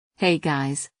Hey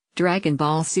guys, Dragon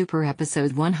Ball Super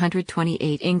Episode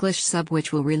 128 English sub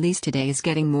which will release today is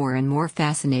getting more and more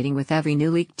fascinating with every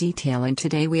new leaked detail, and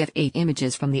today we have 8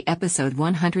 images from the episode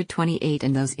 128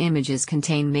 and those images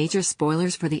contain major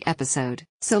spoilers for the episode.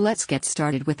 So let's get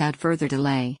started without further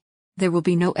delay. There will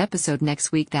be no episode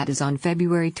next week, that is on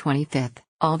February 25th.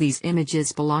 All these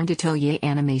images belong to Toei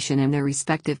Animation and their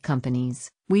respective companies.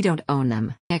 We don't own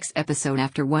them. Next episode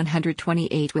after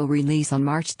 128 will release on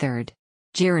March 3rd.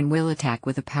 Jiren will attack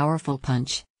with a powerful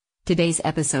punch. Today's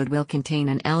episode will contain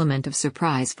an element of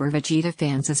surprise for Vegeta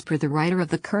fans as per the writer of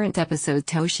the current episode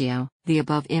Toshio. The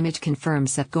above image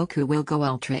confirms that Goku will go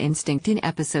Ultra Instinct in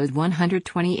episode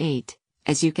 128.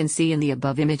 As you can see in the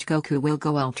above image, Goku will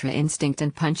go Ultra Instinct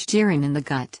and punch Jiren in the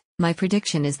gut. My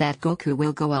prediction is that Goku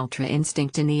will go Ultra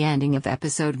Instinct in the ending of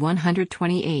episode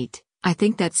 128. I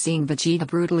think that seeing Vegeta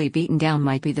brutally beaten down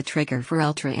might be the trigger for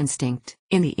Ultra Instinct.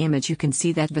 In the image you can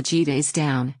see that Vegeta is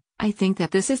down. I think that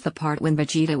this is the part when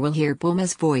Vegeta will hear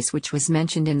Bulma's voice, which was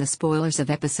mentioned in the spoilers of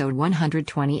episode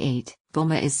 128.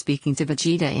 Bulma is speaking to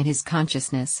Vegeta in his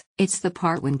consciousness. It's the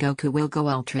part when Goku will go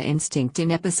Ultra Instinct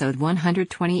in episode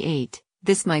 128.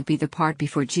 This might be the part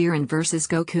before Jiren vs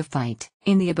Goku fight.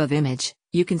 In the above image,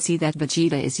 you can see that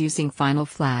Vegeta is using Final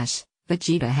Flash.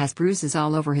 Vegeta has bruises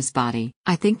all over his body.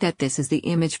 I think that this is the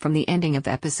image from the ending of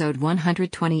episode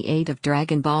 128 of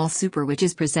Dragon Ball Super, which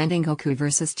is presenting Goku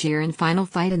vs Jiren final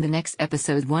fight in the next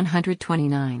episode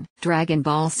 129. Dragon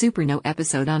Ball Super no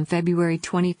episode on February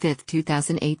 25,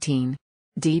 2018.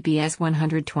 DBS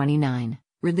 129.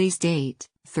 Release date,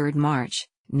 3rd March.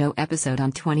 No episode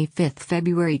on 25th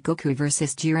February. Goku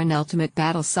vs Jiren Ultimate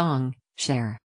Battle Song, Share.